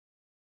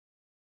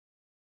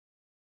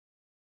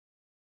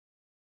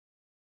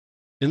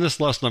In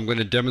this lesson, I'm going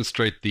to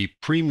demonstrate the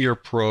Premiere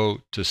Pro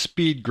to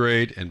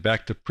SpeedGrade and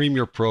back to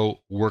Premiere Pro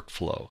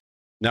workflow.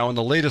 Now, in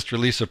the latest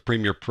release of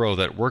Premiere Pro,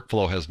 that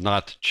workflow has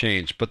not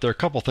changed, but there are a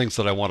couple things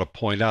that I want to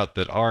point out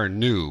that are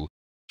new.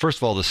 First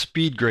of all, the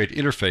SpeedGrade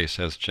interface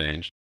has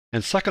changed.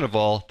 And second of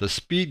all, the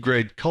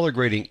SpeedGrade color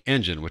grading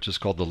engine, which is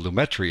called the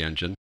Luma Tree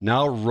engine,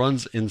 now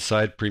runs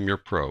inside Premiere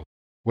Pro.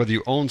 Whether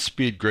you own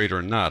SpeedGrade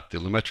or not, the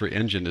Luma Tree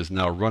engine is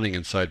now running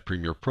inside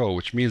Premiere Pro,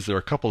 which means there are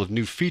a couple of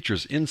new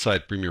features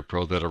inside Premiere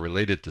Pro that are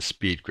related to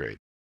SpeedGrade.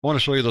 I want to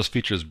show you those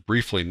features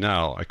briefly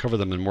now. I cover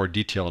them in more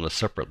detail in a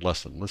separate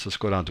lesson. Let's just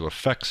go down to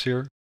Effects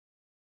here.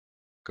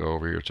 Go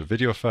over here to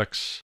Video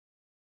Effects.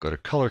 Go to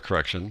Color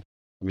Correction.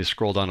 Let me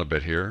scroll down a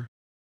bit here.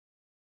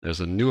 There's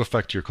a new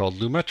effect here called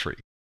Luma Tree.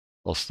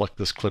 I'll select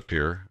this clip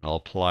here, and I'll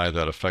apply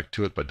that effect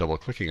to it by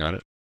double-clicking on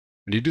it.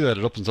 When you do that,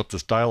 it opens up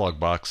this dialog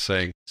box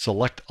saying,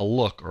 select a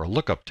look or a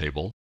lookup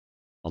table.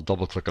 I'll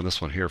double-click on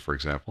this one here, for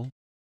example.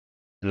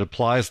 And it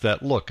applies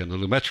that look, and the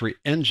Luma Tree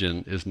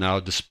engine is now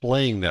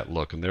displaying that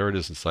look, and there it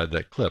is inside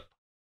that clip.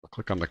 I'll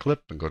click on the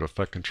clip and go to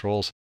Effect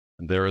Controls,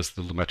 and there is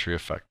the Luma Tree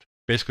effect.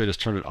 Basically, just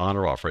turn it on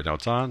or off. Right now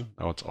it's on,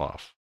 now it's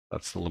off.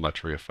 That's the Luma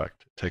Tree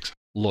effect. It takes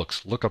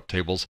looks, lookup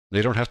tables.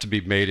 They don't have to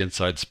be made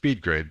inside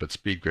SpeedGrade, but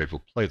SpeedGrade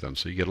will play them.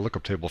 So you get a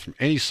lookup table from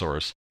any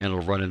source, and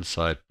it'll run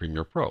inside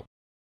Premiere Pro.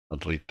 I'll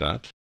delete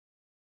that.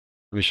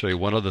 Let me show you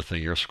one other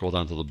thing here. Scroll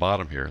down to the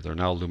bottom here. There are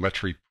now Luma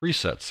Tree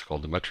presets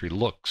called Luma Tree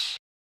looks.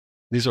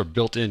 These are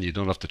built in. You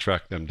don't have to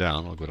track them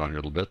down. I'll go down here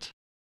a little bit.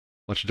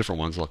 A bunch of different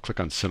ones. I'll click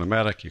on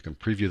Cinematic. You can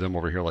preview them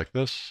over here like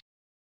this.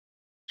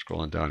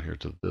 Scrolling down here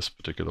to this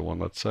particular one,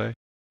 let's say.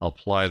 I'll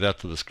apply that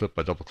to this clip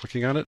by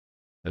double-clicking on it.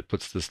 It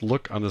puts this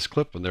look on this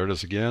clip, and there it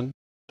is again.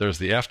 There's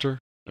the after.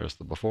 There's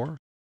the before.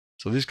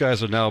 So these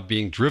guys are now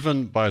being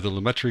driven by the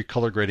Luma Tree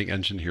color grading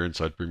engine here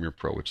inside Premiere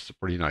Pro, which is a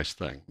pretty nice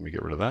thing. Let me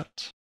get rid of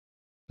that.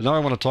 And now I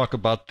want to talk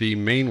about the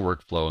main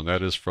workflow, and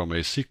that is from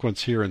a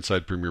sequence here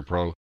inside Premiere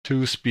Pro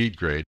to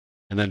SpeedGrade,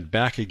 and then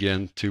back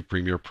again to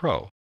Premiere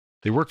Pro.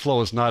 The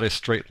workflow is not a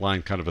straight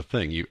line kind of a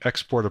thing. You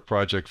export a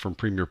project from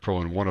Premiere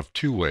Pro in one of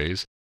two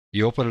ways.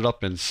 You open it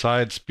up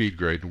inside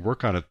SpeedGrade and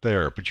work on it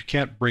there, but you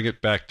can't bring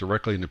it back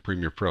directly into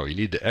Premiere Pro. You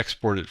need to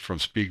export it from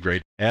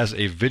SpeedGrade as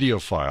a video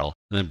file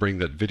and then bring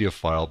that video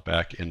file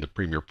back into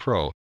Premiere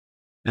Pro.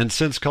 And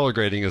since color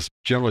grading is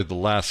generally the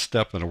last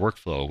step in a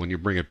workflow, when you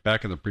bring it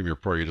back into Premiere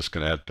Pro, you're just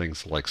going to add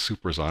things like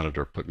supers on it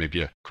or put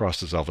maybe a cross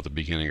dissolve at the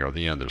beginning or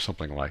the end or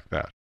something like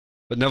that.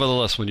 But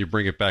nevertheless, when you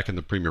bring it back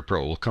into Premiere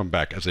Pro, it will come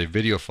back as a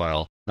video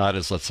file, not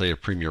as, let's say, a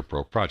Premiere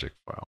Pro project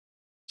file.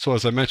 So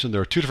as I mentioned,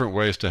 there are two different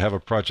ways to have a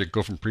project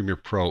go from Premiere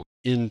Pro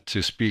into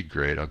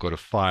SpeedGrade. I'll go to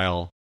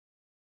File.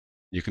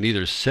 You can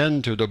either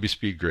send to Adobe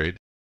SpeedGrade.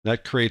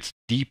 That creates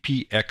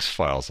DPX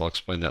files. I'll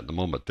explain that in a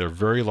moment. They're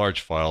very large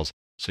files,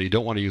 so you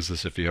don't want to use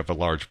this if you have a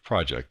large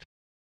project.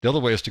 The other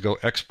way is to go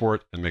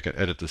export and make an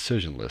edit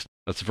decision list.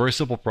 That's a very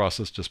simple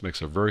process, just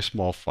makes a very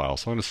small file.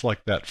 So I'm going to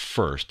select that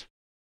first.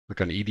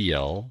 Click on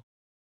EDL.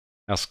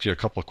 Asks you a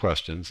couple of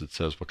questions. It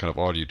says, what kind of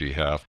audio do you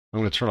have? I'm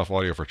going to turn off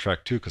audio for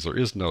track 2 because there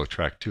is no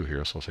track 2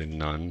 here, so I'll say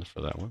none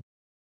for that one.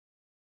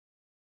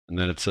 And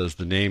then it says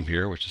the name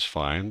here, which is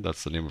fine.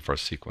 That's the name of our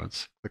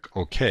sequence. Click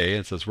OK.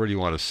 It says, where do you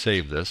want to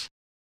save this?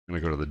 I'm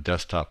going to go to the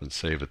desktop and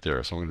save it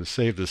there. So I'm going to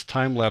save this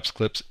time-lapse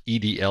clips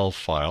EDL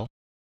file.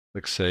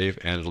 Click Save,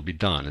 and it'll be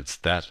done. It's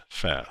that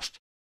fast.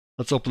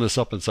 Let's open this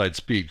up inside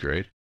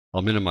SpeedGrade.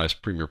 I'll minimize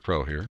Premiere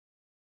Pro here.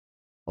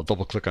 I'll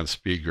double-click on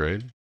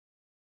SpeedGrade.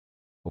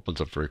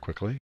 Opens up very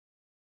quickly.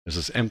 There's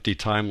this empty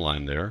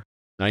timeline there.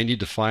 Now you need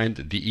to find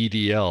the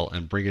EDL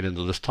and bring it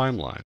into this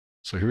timeline.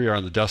 So here we are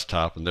on the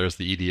desktop, and there's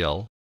the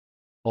EDL.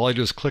 All I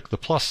do is click the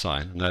plus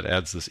sign, and that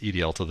adds this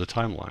EDL to the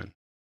timeline.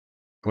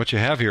 And what you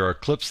have here are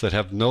clips that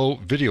have no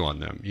video on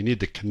them. You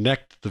need to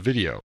connect the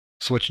video.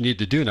 So what you need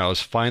to do now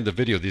is find the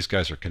video these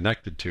guys are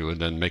connected to,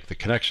 and then make the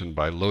connection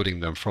by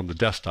loading them from the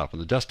desktop.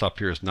 And the desktop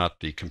here is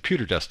not the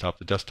computer desktop.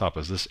 The desktop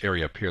is this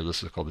area up here.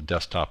 This is called the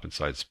desktop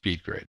inside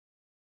SpeedGrade.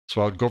 So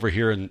I would go over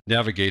here and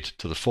navigate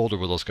to the folder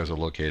where those guys are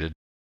located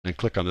and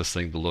click on this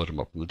thing to load them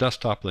up on the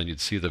desktop. And then you'd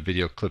see the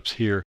video clips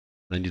here.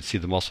 And then you'd see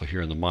them also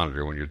here in the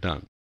monitor when you're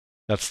done.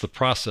 That's the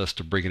process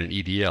to bring in an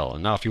EDL.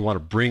 And now if you want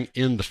to bring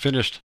in the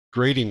finished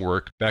grading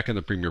work back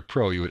into Premiere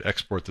Pro, you would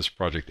export this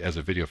project as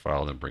a video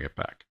file and then bring it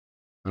back.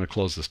 I'm going to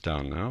close this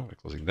down now by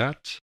closing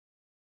that.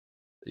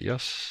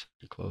 Yes,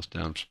 close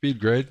down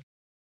SpeedGrade.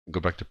 Go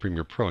back to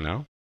Premiere Pro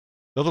now.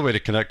 The other way to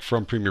connect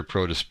from Premiere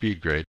Pro to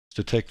SpeedGrade is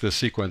to take this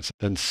sequence,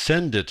 then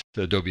send it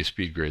to Adobe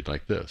SpeedGrade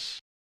like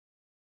this.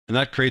 And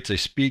that creates a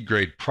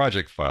SpeedGrade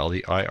project file,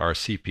 the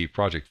IRCP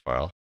project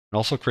file. It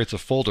also creates a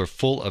folder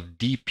full of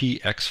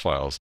DPX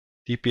files.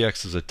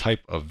 DPX is a type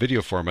of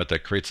video format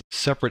that creates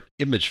separate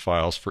image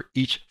files for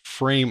each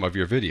frame of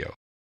your video.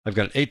 I've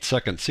got an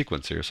 8-second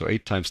sequence here, so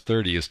 8 times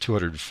 30 is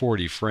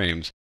 240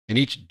 frames. And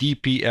each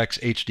DPX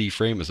HD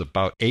frame is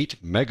about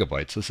 8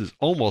 megabytes. This is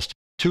almost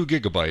 2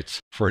 gigabytes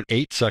for an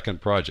 8-second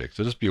project.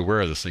 So just be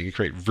aware of this thing. You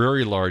create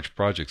very large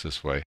projects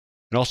this way.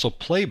 And also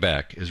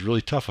playback is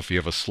really tough if you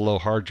have a slow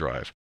hard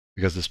drive.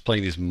 because it's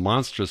playing these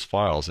monstrous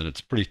files and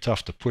it's pretty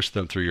tough to push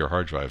them through your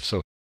hard drive.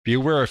 So be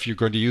aware, if you're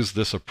going to use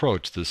this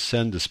approach, this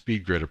send to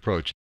SpeedGrade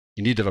approach,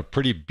 you need to have a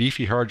pretty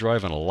beefy hard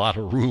drive and a lot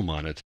of room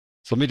on it.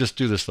 So let me just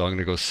do this though. I'm going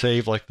to go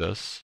save like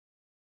this,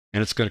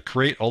 and it's going to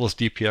create all those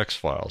DPX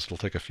files. It'll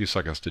take a few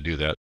seconds to do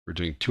that. We're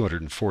doing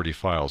 240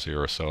 files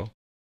here or so.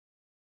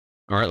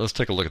 All right, let's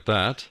take a look at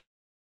that.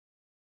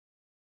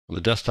 On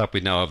the desktop, we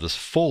now have this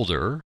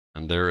folder,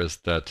 and there is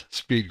that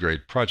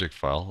SpeedGrade project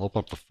file. Open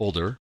up the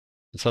folder.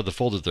 Inside the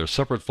folder, there are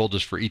separate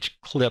folders for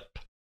each clip.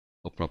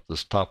 Open up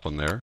this top one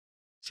there.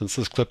 Since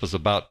this clip is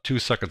about 2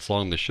 seconds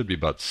long, there should be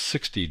about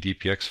 60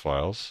 DPX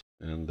files,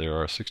 and there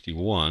are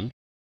 61. And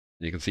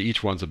you can see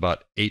each one's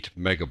about 8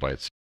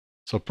 megabytes.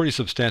 So pretty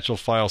substantial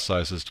file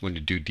sizes when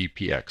you do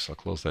DPX. I'll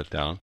close that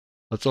down.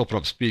 Let's open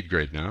up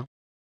SpeedGrade now.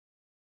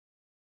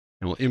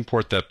 And we'll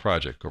import that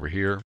project over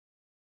here.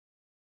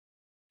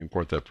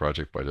 Import that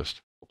project by just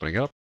opening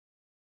up.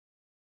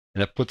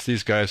 And that puts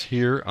these guys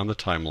here on the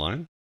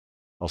timeline.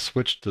 I'll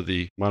switch to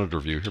the monitor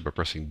view here by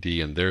pressing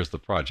D, and there's the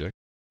project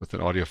with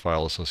an audio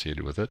file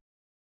associated with it.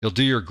 You'll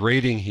do your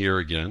grading here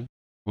again.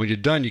 When you're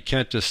done, you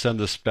can't just send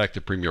this back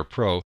to Premiere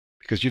Pro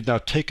because you've now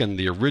taken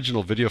the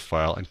original video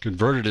file and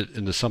converted it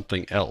into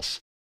something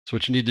else. So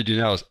what you need to do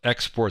now is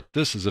export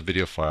this as a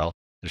video file.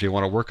 If you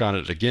want to work on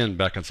it again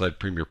back inside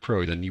Premiere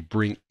Pro, then you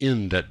bring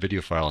in that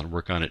video file and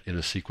work on it in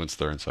a sequence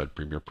there inside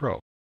Premiere Pro.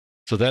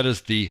 So that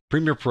is the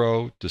Premiere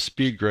Pro to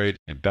SpeedGrade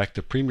and back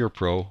to Premiere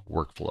Pro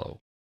workflow.